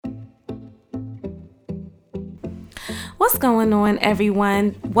What's going on,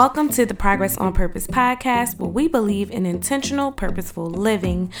 everyone? Welcome to the Progress on Purpose podcast, where we believe in intentional, purposeful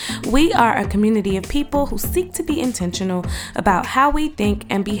living. We are a community of people who seek to be intentional about how we think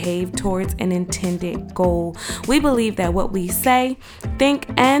and behave towards an intended goal. We believe that what we say, think,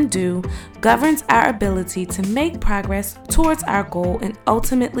 and do governs our ability to make progress towards our goal and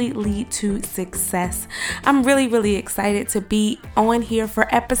ultimately lead to success. I'm really excited to be on here for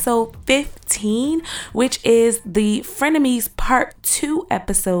episode 15, which is the Frenemies Part 2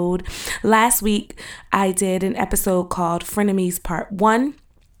 episode. Last week, I did an episode called Frenemies Part 1,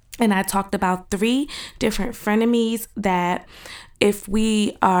 and I talked about 3 different frenemies that if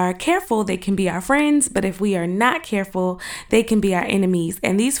we are careful, they can be our friends, but if we are not careful, they can be our enemies.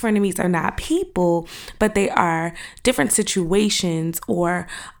 And these frenemies are not people, but they are different situations, or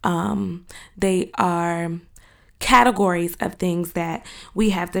they are categories of things that we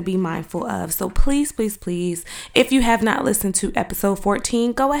have to be mindful of. So please, if you have not listened to episode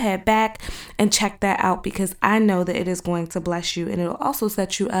 14, go ahead back and check that out, because I know that it is going to bless you and it'll also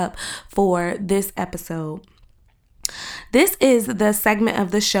set you up for this episode. This is the segment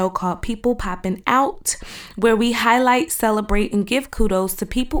of the show called People Popping Out, where we highlight, celebrate, and give kudos to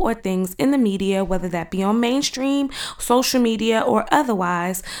people or things in the media, whether that be on mainstream, social media, or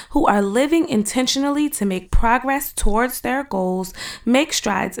otherwise, who are living intentionally to make progress towards their goals, make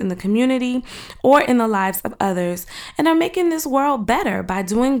strides in the community or in the lives of others, and are making this world better by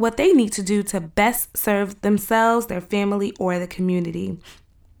doing what they need to do to best serve themselves, their family, or the community.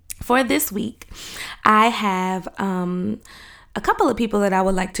 For this week, I have a couple of people that I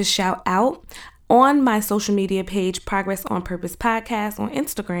would like to shout out. On my social media page, Progress on Purpose Podcast on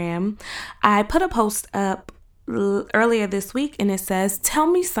Instagram, I put a post up earlier this week, and it says, tell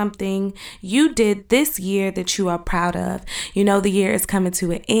me something you did this year that you are proud of. You know, the year is coming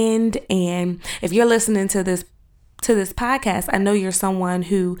to an end, and if you're listening to this podcast, I know you're someone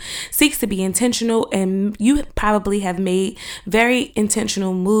who seeks to be intentional, and you probably have made very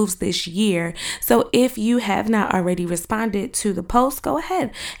intentional moves this year. So if you have not already responded to the post, go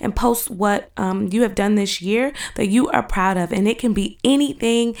ahead and post what you have done this year that you are proud of. And it can be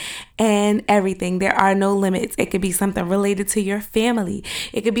anything and everything. There are no limits. It could be something related to your family.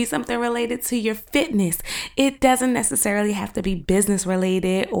 It could be something related to your fitness. It doesn't necessarily have to be business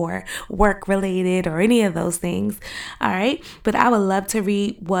related or work related or any of those things. All right. But I would love to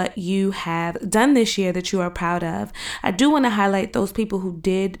read what you have done this year that you are proud of. I do want to highlight those people who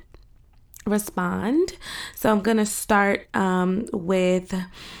did respond. So I'm going to start with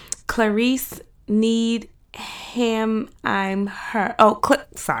Clarice Needham, I'm her.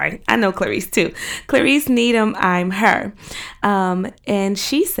 Sorry. I know Clarice too. Clarice Needham, I'm her. And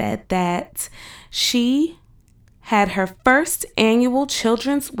she said that she had her first annual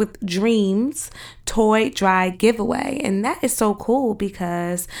Children's with Dreams toy drive giveaway. And that is so cool,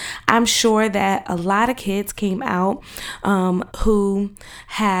 because I'm sure that a lot of kids came out who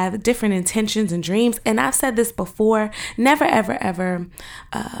have different intentions and dreams. And I've said this before, never, ever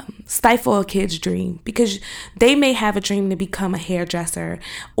stifle a kid's dream, because they may have a dream to become a hairdresser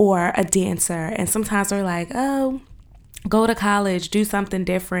or a dancer. And sometimes they're like, oh, go to college, do something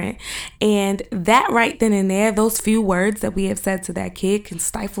different. And that right then and there, those few words that we have said to that kid can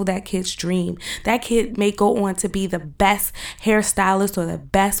stifle that kid's dream. That kid may go on to be the best hairstylist or the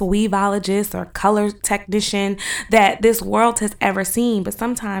best weaveologist or color technician that this world has ever seen. But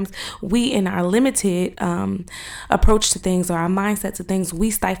sometimes we, in our limited approach to things or our mindset to things,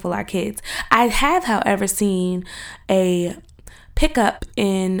 we stifle our kids. I have, however, seen a pickup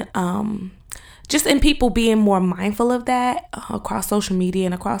in just in people being more mindful of that across social media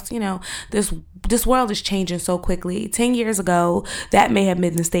and across, this world is changing so quickly. 10 years ago, that may have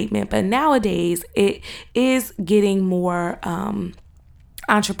been the statement, but nowadays it is getting more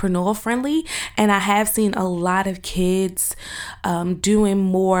entrepreneurial friendly, and I have seen a lot of kids doing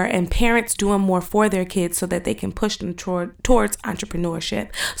more, and parents doing more for their kids so that they can push them towards entrepreneurship.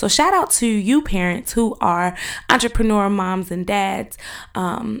 So shout out to you parents who are entrepreneur moms and dads,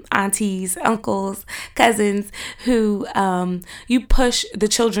 aunties, uncles, cousins, who you push the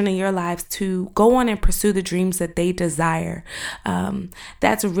children in your lives to go on and pursue the dreams that they desire.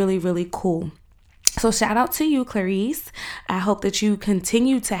 That's really cool. So shout out to you, Clarice. I hope that you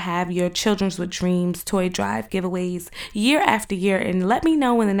continue to have your Children's with Dreams toy drive giveaways year after year, and let me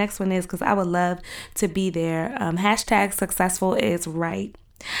know when the next one is, because I would love to be there. Hashtag successful is right.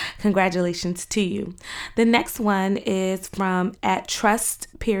 Congratulations to you. The next one is from @trust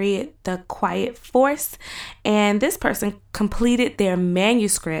the quiet force, and this person completed their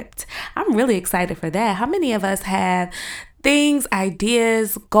manuscript. I'm really excited for that. How many of us have things,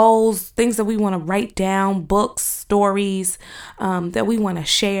 ideas, goals, things that we want to write down, books, stories that we want to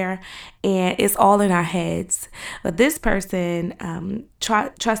share, and it's all in our heads. But this person,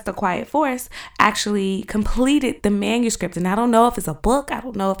 Trust the Quiet Force, actually completed the manuscript, and I don't know if it's a book, I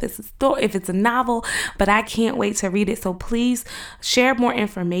don't know if it's a story, if it's a novel, but I can't wait to read it. So please share more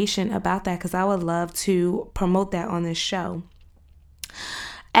information about that, because I would love to promote that on this show.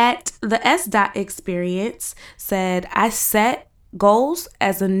 At the S. Experience said, I set goals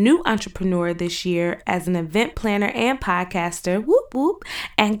as a new entrepreneur this year as an event planner and podcaster, whoop whoop,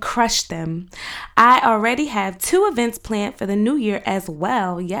 and crushed them. I already have 2 events planned for the new year as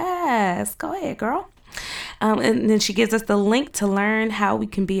well. Yes, go ahead, girl. And then she gives us the link to learn how we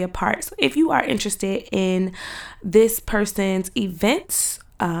can be a part. So if you are interested in this person's events,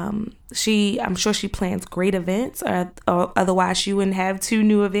 I'm sure she plans great events, or otherwise she wouldn't have 2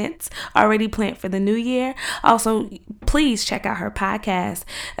 new events already planned for the new year. Also, please check out her podcast.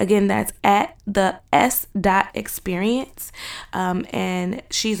 Again, that's at the S. Experience. And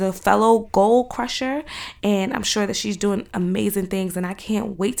she's a fellow goal crusher, and I'm sure that she's doing amazing things, and I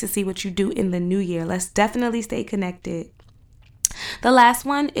can't wait to see what you do in the new year. Let's definitely stay connected. The last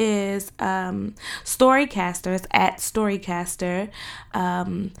one is Storycasters at Storycaster.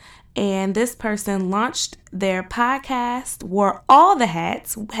 And this person launched their podcast, wore all the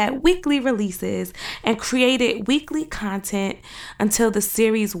hats, had weekly releases, and created weekly content until the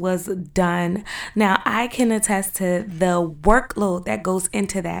series was done. Now, I can attest to the workload that goes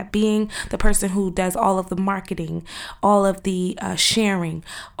into that, being the person who does all of the marketing, all of the sharing,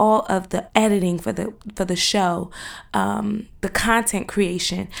 all of the editing for the show, the content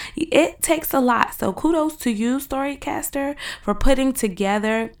creation. It takes a lot. So kudos to you, Storycaster, for putting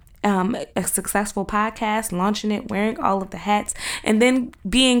together a successful podcast, launching it, wearing all of the hats, and then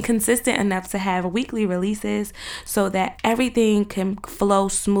being consistent enough to have weekly releases so that everything can flow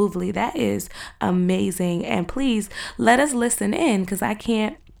smoothly. That is amazing. And please let us listen in, because I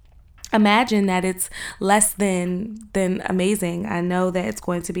can't imagine that it's less than amazing. I know that it's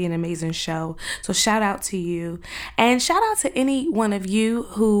going to be an amazing show. So shout out to you, and shout out to any one of you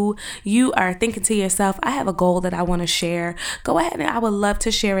who you are thinking to yourself, I have a goal that I want to share. Go ahead, and I would love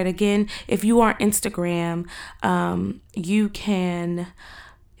to share it. Again, if you are on Instagram, you can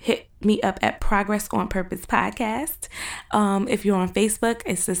hit me up at Progress on Purpose Podcast. If you're on Facebook,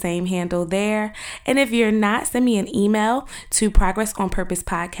 it's the same handle there. And if you're not, send me an email to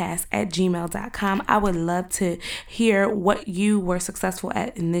progressonpurposepodcast@gmail.com. I would love to hear what you were successful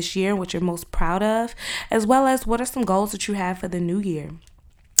at in this year, what you're most proud of, as well as what are some goals that you have for the new year.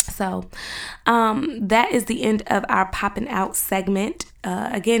 So that is the end of our Popping Out segment.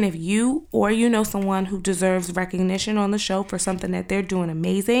 Again, if you or you know someone who deserves recognition on the show for something that they're doing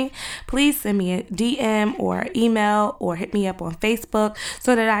amazing, please send me a DM or email or hit me up on Facebook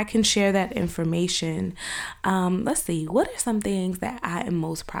so that I can share that information. Let's see, what are some things that I am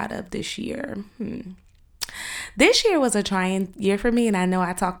most proud of this year? This year was a trying year for me, and I know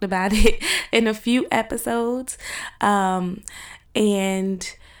I talked about it in a few episodes. And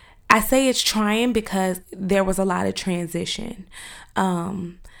I say it's trying because there was a lot of transition.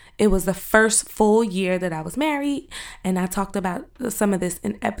 It was the first full year that I was married, and I talked about some of this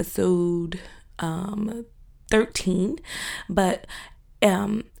in episode 13, but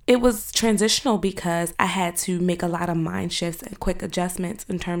it was transitional because I had to make a lot of mind shifts and quick adjustments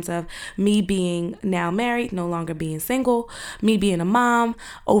in terms of me being now married, no longer being single, me being a mom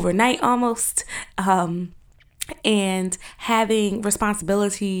overnight almost, and having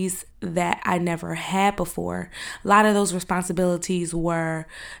responsibilities that I never had before. A lot of those responsibilities were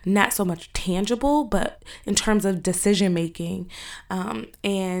not so much tangible, but in terms of decision making.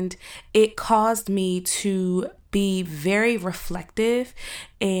 And it caused me to be very reflective.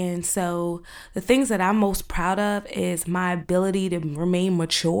 And so the things that I'm most proud of is my ability to remain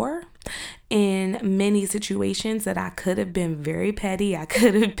mature in many situations that I could have been very petty. I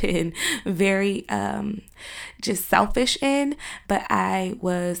could have been very just selfish in, but I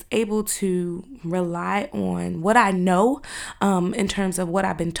was able to rely on what I know in terms of what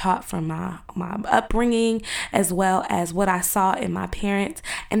I've been taught from my upbringing, as well as what I saw in my parents,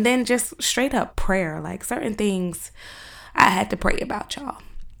 and then just straight up prayer. Like certain things I had to pray about, y'all.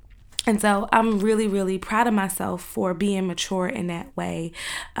 And so I'm really, really proud of myself for being mature in that way.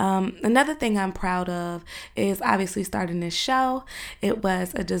 Another thing I'm proud of is obviously starting this show. It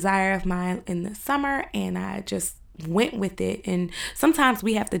was a desire of mine in the summer, and I just went with it. And sometimes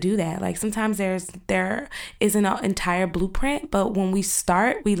we have to do that. Like sometimes there isn't an entire blueprint, but when we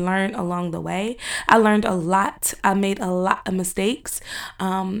start, we learn along the way. I learned a lot. I made a lot of mistakes,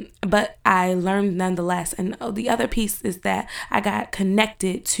 but I learned nonetheless. And the other piece is that I got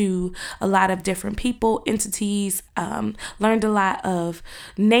connected to a lot of different people, entities, learned a lot of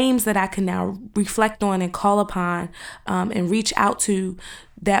names that I can now reflect on and call upon, and reach out to,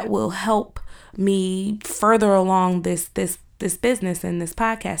 that will help me further along this business and this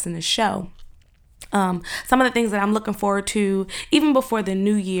podcast and this show. Some of the things that I'm looking forward to, even before the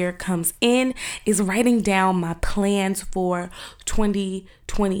new year comes in, is writing down my plans for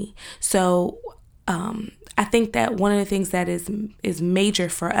 2020. So, I think that one of the things that is major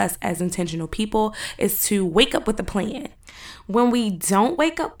for us as intentional people is to wake up with a plan. When we don't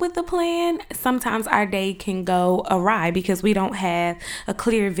wake up with a plan, sometimes our day can go awry because we don't have a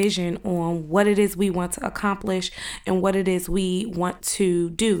clear vision on what it is we want to accomplish and what it is we want to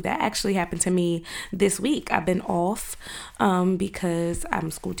do. That actually happened to me this week. I've been off because I'm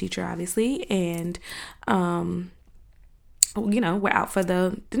a school teacher, obviously, and we're out for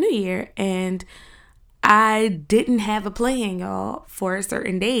the new year, and I didn't have a plan, y'all, for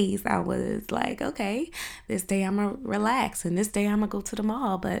certain days. I was like, okay, this day I'm going to relax and this day I'm going to go to the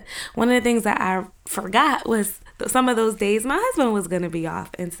mall. But one of the things that I forgot was some of those days my husband was going to be off.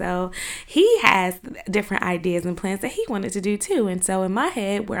 And so he has different ideas and plans that he wanted to do too. And so in my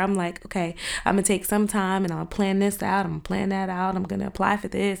head, where I'm like, okay, I'm going to take some time and I'll plan this out. I'm going to plan that out. I'm going to apply for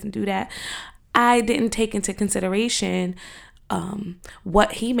this and do that. I didn't take into consideration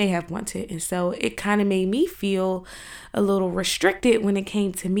what he may have wanted. And so it kind of made me feel a little restricted when it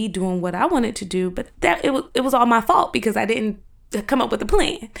came to me doing what I wanted to do. But that it was all my fault because I didn't come up with a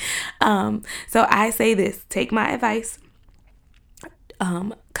plan. So I say this, take my advice,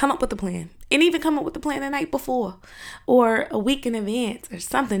 come up with a plan. And even come up with a plan the night before or a week in advance or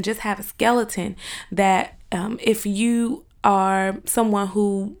something. Just have a skeleton that if you are someone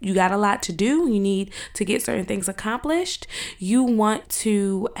who you got a lot to do, you need to get certain things accomplished, you want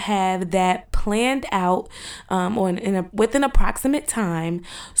to have that planned out with an approximate time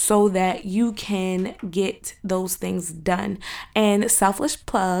so that you can get those things done. And selfish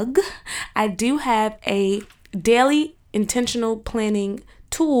plug, I do have a daily intentional planning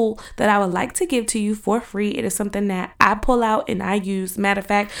tool that I would like to give to you for free. It is something that I pull out and I use. Matter of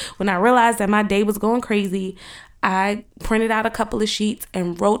fact, when I realized that my day was going crazy, I printed out a couple of sheets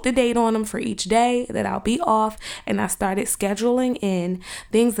and wrote the date on them for each day that I'll be off. And I started scheduling in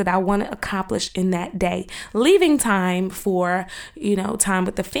things that I want to accomplish in that day, leaving time for, time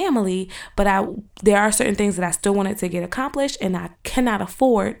with the family. But there are certain things that I still wanted to get accomplished and I cannot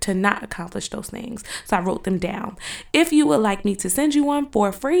afford to not accomplish those things. So I wrote them down. If you would like me to send you one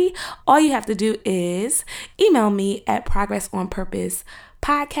for free, all you have to do is email me at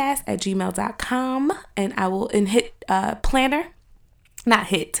progressonpurposepodcast@gmail.com, and I will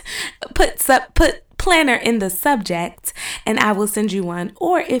put planner in the subject and I will send you one.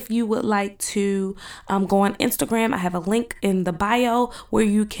 Or if you would like to go on Instagram, I have a link in the bio where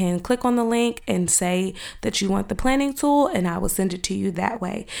you can click on the link and say that you want the planning tool and I will send it to you that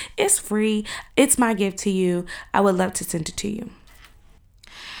way. It's free. It's my gift to you. I would love to send it to you.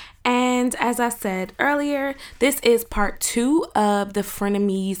 And as I said earlier, this is part 2 of the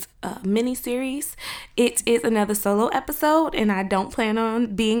Frenemies mini-series. It is another solo episode and I don't plan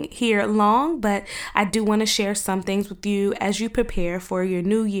on being here long, but I do want to share some things with you as you prepare for your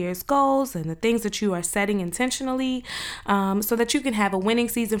New Year's goals and the things that you are setting intentionally, so that you can have a winning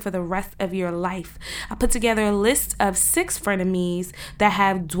season for the rest of your life. I put together a list of 6 frenemies that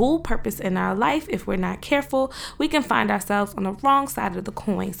have dual purpose in our life. If we're not careful, we can find ourselves on the wrong side of the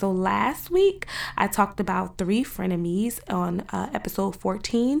coin. So last week, I talked about 3 frenemies on episode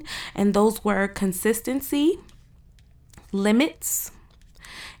 14. And those were consistency, limits,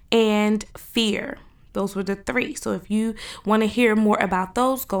 and fear. Those were the 3. So if you want to hear more about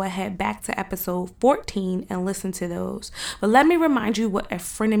those, go ahead back to episode 14 and listen to those. But let me remind you what a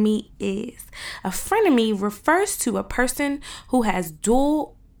frenemy is. A frenemy refers to a person who has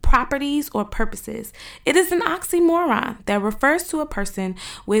dual properties or purposes. It is an oxymoron that refers to a person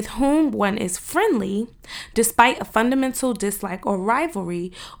with whom one is friendly despite a fundamental dislike or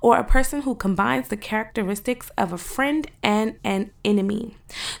rivalry, or a person who combines the characteristics of a friend and an enemy.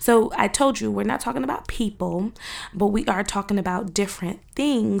 So I told you we're not talking about people, but we are talking about different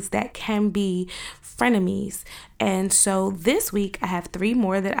things that can be frenemies. And so this week I have 3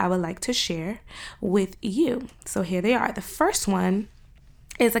 more that I would like to share with you. So here they are. The first one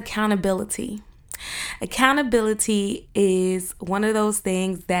is accountability. Accountability is one of those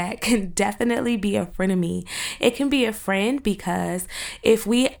things that can definitely be a frenemy. It can be a friend because if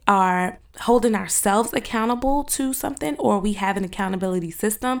we are holding ourselves accountable to something, or we have an accountability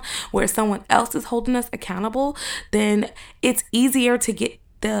system where someone else is holding us accountable, then it's easier to get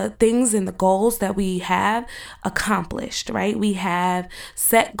the things and the goals that we have accomplished, right? We have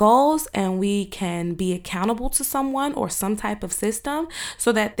set goals and we can be accountable to someone or some type of system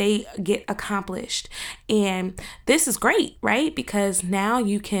so that they get accomplished. And this is great, right? Because now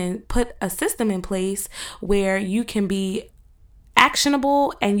you can put a system in place where you can be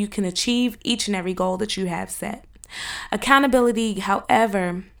actionable and you can achieve each and every goal that you have set. Accountability,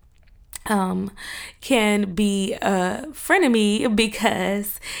 however, can be a frenemy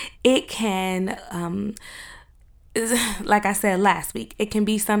because it can, like I said last week, it can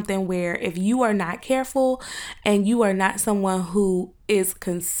be something where if you are not careful and you are not someone who is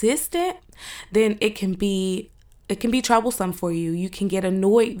consistent, then it can be troublesome for you. You can get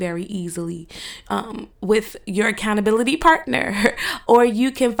annoyed very easily with your accountability partner, or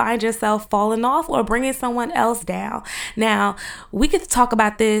you can find yourself falling off or bringing someone else down. Now, we could talk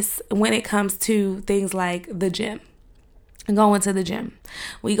about this when it comes to things like the gym. Going to the gym.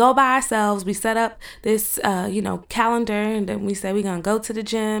 We go by ourselves. We set up this, calendar, and then we say we're going to go to the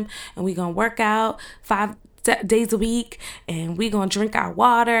gym and we're going to work out 5 days a week, and we're gonna drink our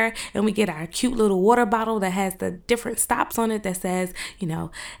water, and we get our cute little water bottle that has the different stops on it that says,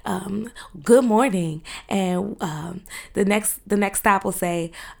 good morning, and the next stop will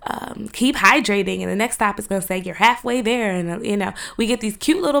say, keep hydrating, and the next stop is gonna say you're halfway there, and we get these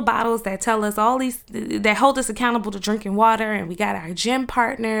cute little bottles that tell us all these, that hold us accountable to drinking water, and we got our gym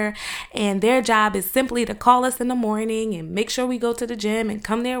partner, and their job is simply to call us in the morning and make sure we go to the gym and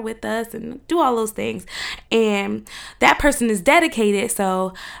come there with us and do all those things. And that person is dedicated,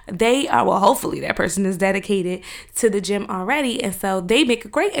 so hopefully that person is dedicated to the gym already, and so they make a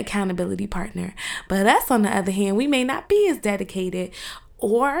great accountability partner. But us, on the other hand, we may not be as dedicated,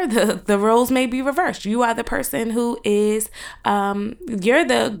 or the roles may be reversed. You are the person who is, you're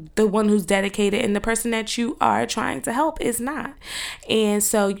the one who's dedicated, and the person that you are trying to help is not. And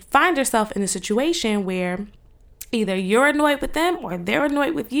so you find yourself in a situation where either you're annoyed with them or they're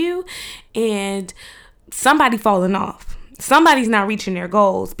annoyed with you, and somebody falling off. Somebody's not reaching their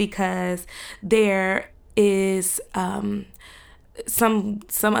goals because there is some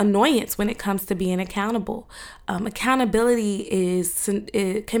annoyance when it comes to being accountable. Accountability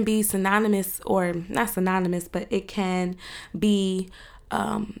it can be synonymous, or not synonymous, but it can be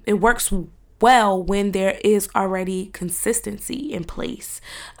it works well when there is already consistency in place.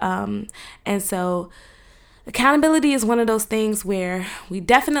 And so accountability is one of those things where we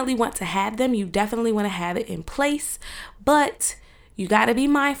definitely want to have them. You definitely want to have it in place, but you got to be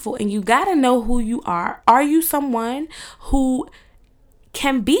mindful and you got to know who you are. Are you someone who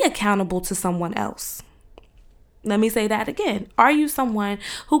can be accountable to someone else? Let me say that again. Are you someone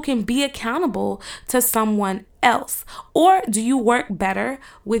who can be accountable to someone else? Or do you work better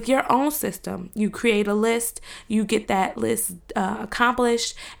with your own system? You create a list, you get that list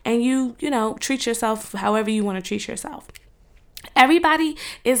accomplished, and you treat yourself however you want to treat yourself. Everybody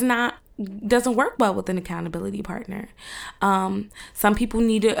doesn't work well with an accountability partner. Some people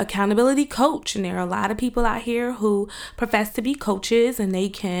need an accountability coach, and there are a lot of people out here who profess to be coaches, and they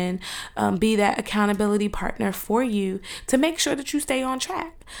can be that accountability partner for you to make sure that you stay on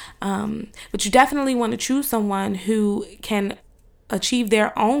track. But you definitely want to choose someone who can achieve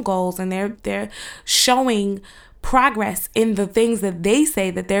their own goals, and they're showing progress in the things that they say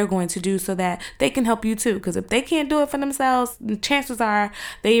that they're going to do so that they can help you too. Because if they can't do it for themselves, chances are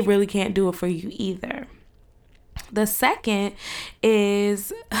they really can't do it for you either. The second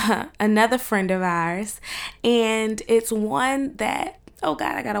is another friend of ours, and it's one that, oh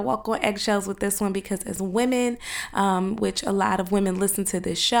God, I got to walk on eggshells with this one, because as women, which a lot of women listen to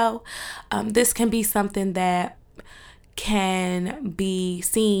this show, this can be something that can be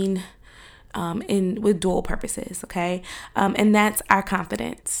seen with dual purposes, okay? And that's our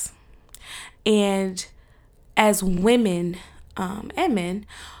confidence. And as women and men,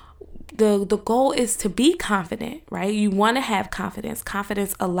 the goal is to be confident, right? You want to have confidence.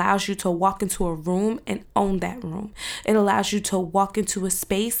 Confidence allows you to walk into a room and own that room. It allows you to walk into a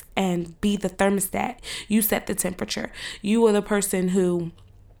space and be the thermostat. You set the temperature. You are the person who,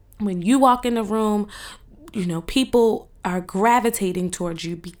 when you walk in the room, people are gravitating towards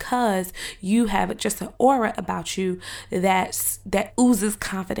you because you have just an aura about you that oozes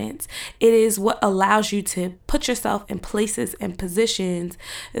confidence. It is what allows you to put yourself in places and positions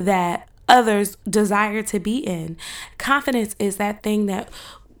that others desire to be in. Confidence is that thing that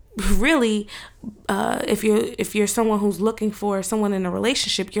really, if you're someone who's looking for someone in a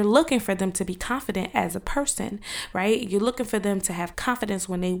relationship, you're looking for them to be confident as a person, right? You're looking for them to have confidence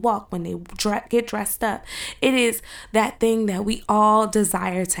when they walk, when they get dressed up. It is that thing that we all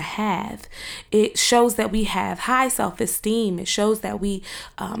desire to have. It shows that we have high self-esteem. It shows that we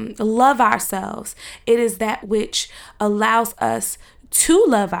love ourselves. It is that which allows us to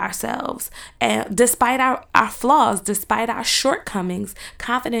love ourselves, and despite our flaws, despite our shortcomings.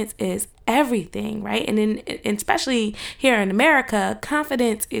 Confidence is everything, right? And especially here in America,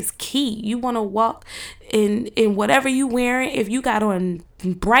 confidence is key. You want to walk in whatever you wearing. If you got on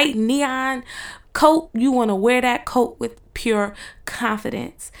bright neon coat, you want to wear that coat with pure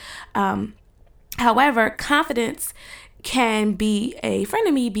confidence. However, confidence can be a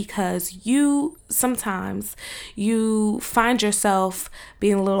frenemy because sometimes you find yourself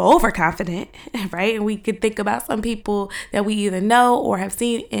being a little overconfident, right? And we could think about some people that we either know or have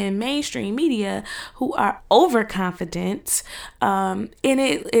seen in mainstream media who are overconfident, and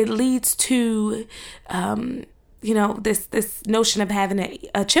it leads to this notion of having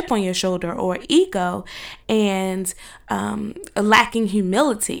a chip on your shoulder or ego, and lacking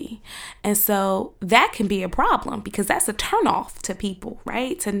humility. And so that can be a problem because that's a turnoff to people,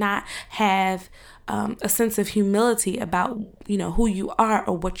 right? To not have a sense of humility about, who you are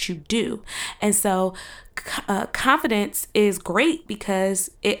or what you do. And so confidence is great because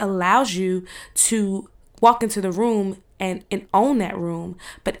it allows you to walk into the room and own that room.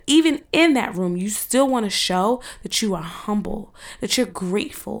 But even in that room, you still want to show that you are humble, that you're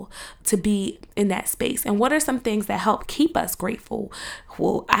grateful to be in that space. And what are some things that help keep us grateful?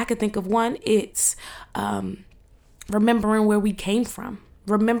 Well, I could think of one. It's remembering where we came from,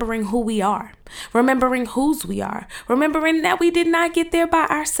 remembering who we are, remembering whose we are, remembering that we did not get there by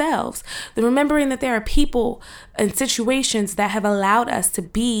ourselves, remembering that there are people and situations that have allowed us to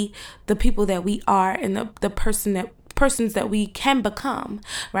be the people that we are and the persons that we can become,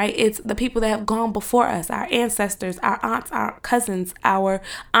 right? It's the people that have gone before us, our ancestors, our aunts, our cousins, our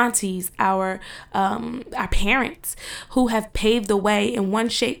aunties, our parents, who have paved the way in one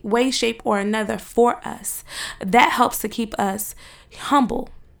way, shape, or another for us. That helps to keep us humble.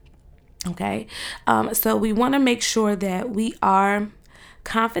 Okay. So we want to make sure that we are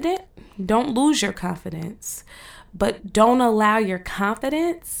confident. Don't lose your confidence, but don't allow your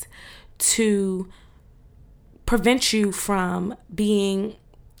confidence to prevent you from being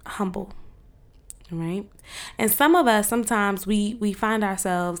humble. Right? And some of us, sometimes we find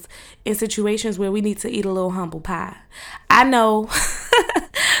ourselves in situations where we need to eat a little humble pie. I know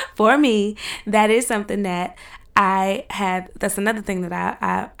for me, that is something that that's another thing that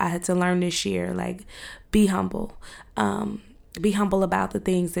I had to learn this year. Like, be humble. Be humble about the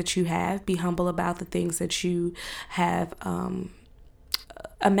things that you have. Be humble about the things that you have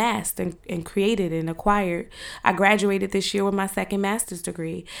amassed and created and acquired. I graduated this year with my second master's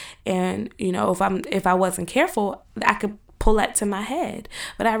degree. And, if I wasn't careful, I could pull that to my head.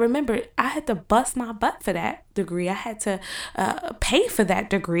 But I remember I had to bust my butt for that degree. I had to pay for that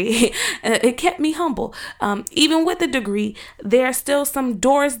degree. It kept me humble. Even with the degree, there are still some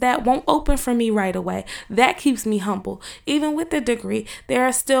doors that won't open for me right away. That keeps me humble. Even with the degree, there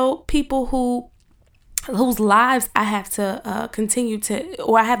are still people whose lives I have to continue to,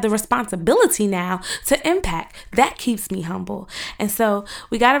 or I have the responsibility now to impact. That keeps me humble. And so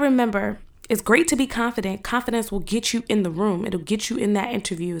we got to remember, it's great to be confident. Confidence will get you in the room. It'll get you in that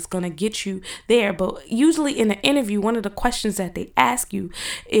interview. It's going to get you there. But usually in an interview, one of the questions that they ask you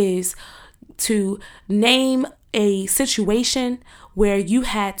is to name a situation where you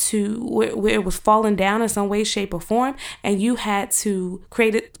had to, where it was falling down in some way, shape, or form, and you had to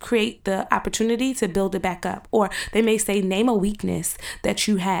create the opportunity to build it back up. Or they may say, name a weakness that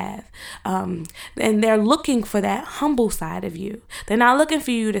you have. And they're looking for that humble side of you. They're not looking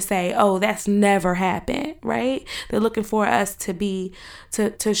for you to say, oh, that's never happened, right? They're looking for us to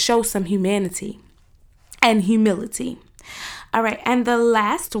show some humanity and humility. All right. And the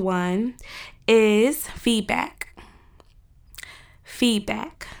last one is feedback.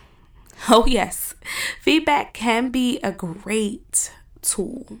 Feedback. Oh, yes. Feedback can be a great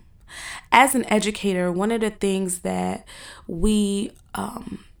tool. As an educator, one of the things that we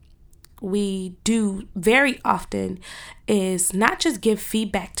do very often is not just give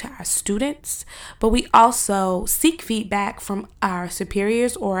feedback to our students, but we also seek feedback from our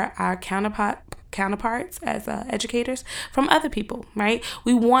superiors or our counterparts as educators, from other people, right?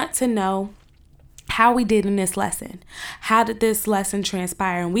 We want to know how we did in this lesson. How did this lesson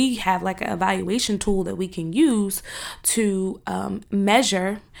transpire? And we have like an evaluation tool that we can use to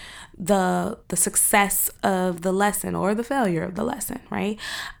measure the success of the lesson or the failure of the lesson, right?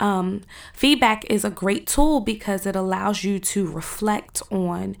 Feedback is a great tool because it allows you to reflect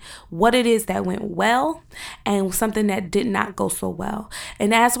on what it is that went well and something that did not go so well.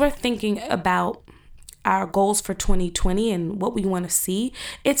 And as we're thinking about our goals for 2020 and what we want to see,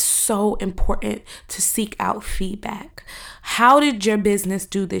 it's so important to seek out feedback. How did your business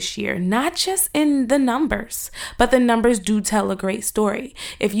do this year? Not just in the numbers, but the numbers do tell a great story.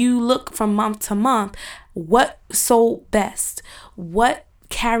 If you look from month to month, what sold best? What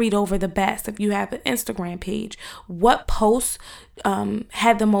carried over the best? If you have an Instagram page, what posts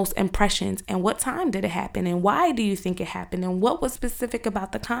had the most impressions, and what time did it happen, and why do you think it happened, and what was specific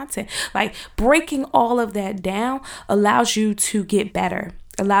about the content? Like, breaking all of that down allows you to get better,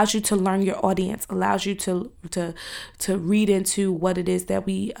 allows you to learn your audience, allows you to read into what it is that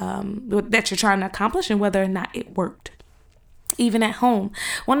that you're trying to accomplish and whether or not it worked. Even at home,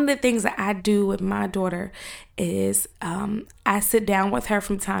 one of the things that I do with my daughter is I sit down with her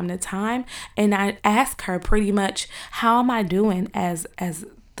from time to time and I ask her pretty much, how am I doing as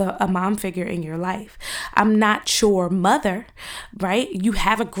a mom figure in your life? I'm not your mother, right? You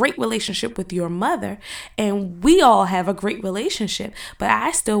have a great relationship with your mother, and we all have a great relationship, but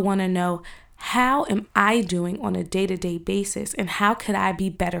I still want to know, how am I doing on a day-to-day basis, and how could I be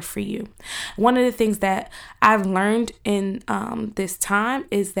better for you? One of the things that I've learned in this time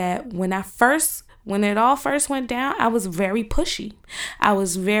is that when it all first went down, I was very pushy. I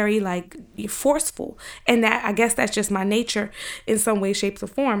was very forceful, and that, I guess that's just my nature in some way, shape, or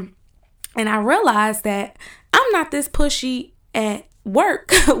form. And I realized that I'm not this pushy at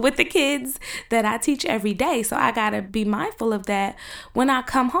work with the kids that I teach every day. So I got to be mindful of that when I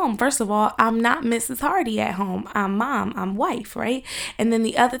come home. First of all, I'm not Mrs. Hardy at home. I'm mom, I'm wife, right? And then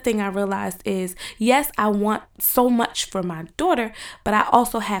the other thing I realized is, yes, I want so much for my daughter, but I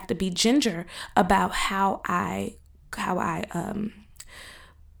also have to be ginger about how I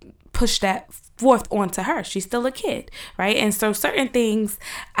push that forth onto her. She's still a kid, right? And so certain things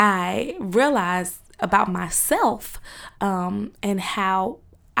I realized about myself and how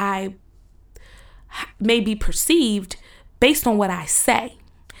I may be perceived based on what I say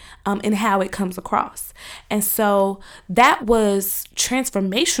and how it comes across. And so that was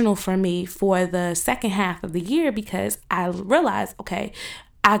transformational for me for the second half of the year, because I realized, okay,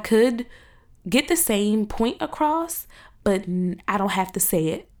 I could get the same point across, but I don't have to say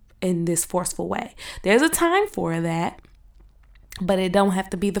it in this forceful way. There's a time for that, but it don't have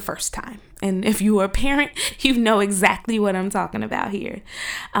to be the first time. And if you are a parent, you know exactly what I'm talking about here.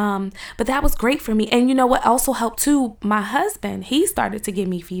 But that was great for me. And you know what also helped too? My husband, he started to give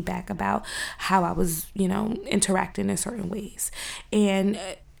me feedback about how I was, interacting in certain ways. And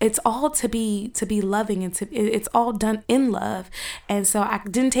it's all to be loving, and it's all done in love. And so I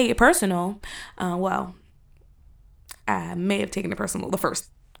didn't take it personal. I may have taken it personal the first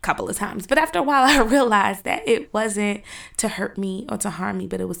couple of times, but after a while I realized that it wasn't to hurt me or to harm me,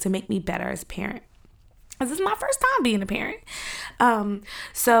 but it was to make me better as a parent. This is my first time being a parent.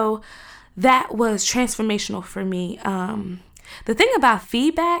 So that was transformational for me. The thing about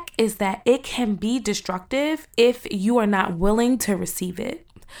feedback is that it can be destructive if you are not willing to receive it.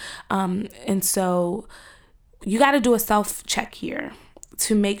 And so you got to do a self-check here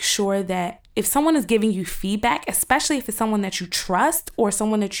to make sure that if someone is giving you feedback, especially if it's someone that you trust or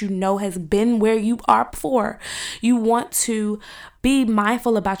someone that you know has been where you are before, you want to be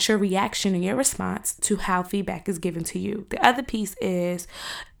mindful about your reaction and your response to how feedback is given to you. The other piece is,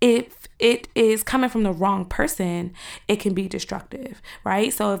 if it is coming from the wrong person, it can be destructive,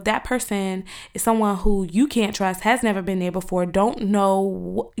 right? So if that person is someone who you can't trust, has never been there before, don't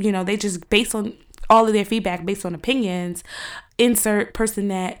know, they just based on all of their feedback based on opinions, insert person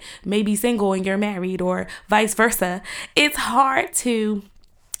that may be single and you're married, or vice versa, it's hard to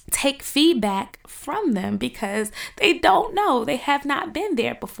take feedback from them because they don't know. They have not been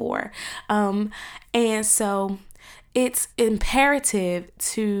there before. And so it's imperative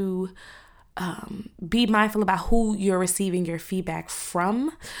to be mindful about who you're receiving your feedback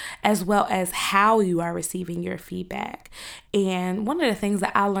from, as well as how you are receiving your feedback. And one of the things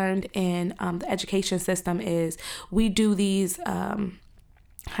that I learned in the education system is we do these kind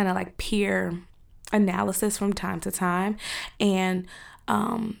of like peer analysis from time to time, and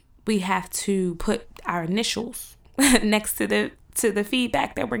we have to put our initials next to the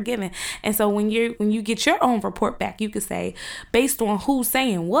feedback that we're given. And so when you get your own report back, you could say, based on who's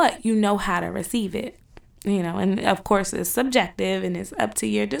saying what, you know how to receive it. and of course it's subjective and it's up to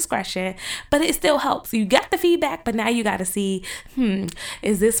your discretion, but it still helps. You got the feedback, but now you got to see,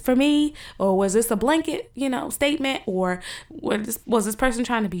 is this for me, or was this a blanket, statement, or was this person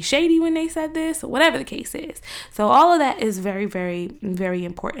trying to be shady when they said this, or whatever the case is. So all of that is very, very, very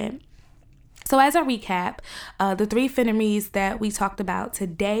important. So as a recap, the 3 frenemies that we talked about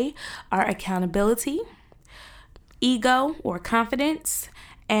today are accountability, ego or confidence,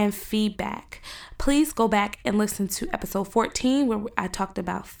 and feedback. Please go back and listen to episode 14 where I talked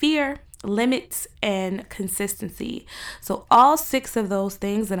about fear, limits, and consistency. So all 6 of those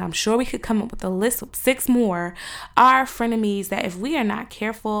things, and I'm sure we could come up with a list of 6 more, are frenemies that if we are not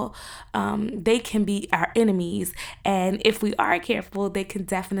careful, they can be our enemies. And if we are careful, they can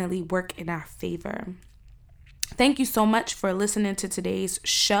definitely work in our favor. Thank you so much for listening to today's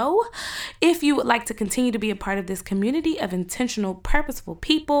show. If you would like to continue to be a part of this community of intentional, purposeful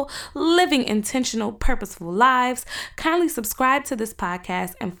people living intentional, purposeful lives, kindly subscribe to this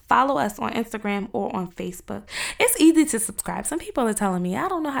podcast and follow us on Instagram or on Facebook. It's easy to subscribe. Some people are telling me, I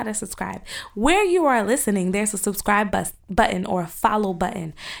don't know how to subscribe. Where you are listening, there's a subscribe button or a follow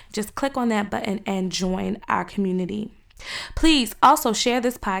button. Just click on that button and join our community. Please also share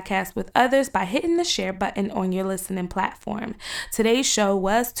this podcast with others by hitting the share button on your listening platform. Today's show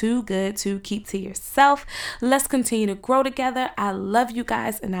was too good to keep to yourself. Let's continue to grow together. I love you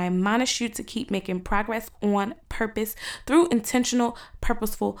guys, and I admonish you to keep making progress on purpose through intentional,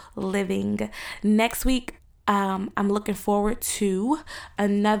 purposeful living. Next week, I'm looking forward to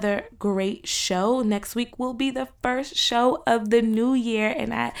another great show. Next week will be the first show of the new year,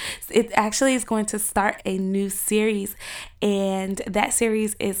 and it actually is going to start a new series, and that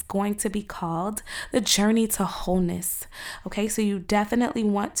series is going to be called The Journey to Wholeness. Okay, so you definitely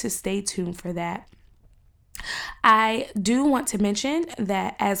want to stay tuned for that. I do want to mention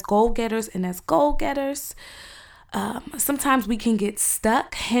that as goal-getters and as goal-getters, sometimes we can get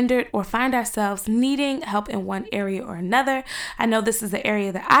stuck, hindered, or find ourselves needing help in one area or another. I know this is the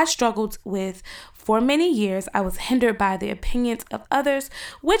area that I struggled with for many years. I was hindered by the opinions of others,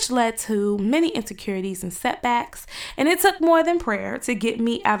 which led to many insecurities and setbacks. And it took more than prayer to get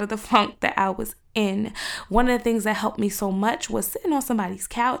me out of the funk that I was in. One of the things that helped me so much was sitting on somebody's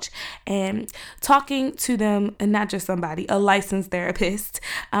couch and talking to them, and not just somebody, a licensed therapist,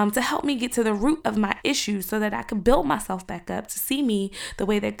 to help me get to the root of my issues so that I could build myself back up to see me the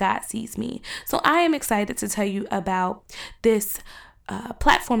way that God sees me. So I am excited to tell you about this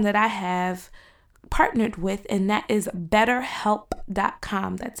platform that I have partnered with, and that is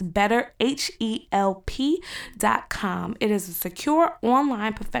BetterHelp.com. That's BetterHelp.com. It is a secure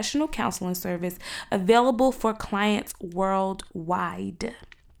online professional counseling service available for clients worldwide.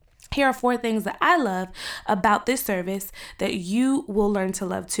 Here are 4 things that I love about this service that you will learn to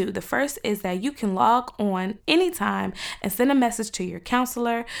love too. The first is that you can log on anytime and send a message to your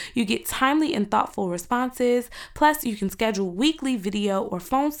counselor. You get timely and thoughtful responses. Plus, you can schedule weekly video or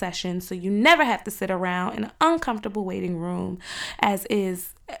phone sessions so you never have to sit around in an uncomfortable waiting room, as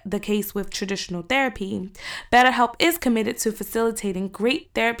is the case with traditional therapy. BetterHelp is committed to facilitating great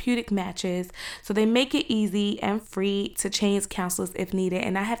therapeutic matches, so they make it easy and free to change counselors if needed.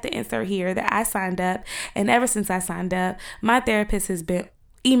 And I have to insert here that I signed up, and ever since I signed up, my therapist has been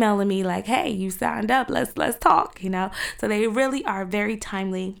emailing me like, hey, you signed up, let's talk, So they really are very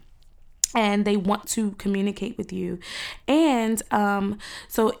timely, and they want to communicate with you. And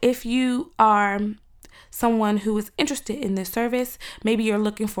so if you are someone who is interested in this service, maybe you're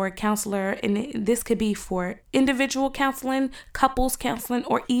looking for a counselor, and this could be for individual counseling, couples counseling,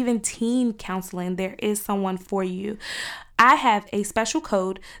 or even teen counseling, there is someone for you. I have a special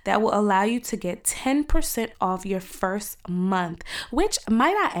code that will allow you to get 10% off your first month, which,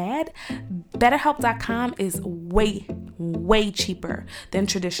 might I add, BetterHelp.com is way cheaper than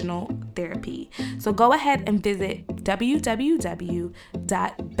traditional therapy. So go ahead and visit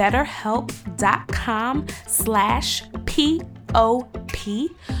www.betterhelp.com/POP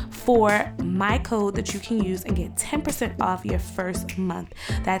for my code that you can use and get 10% off your first month.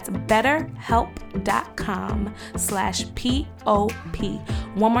 That's betterhelp.com/POP.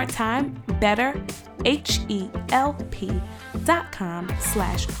 One more time,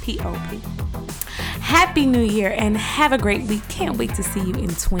 betterhelp.com/POP. Happy New Year and have a great week. Can't wait to see you in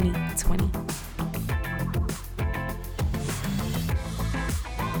 2020.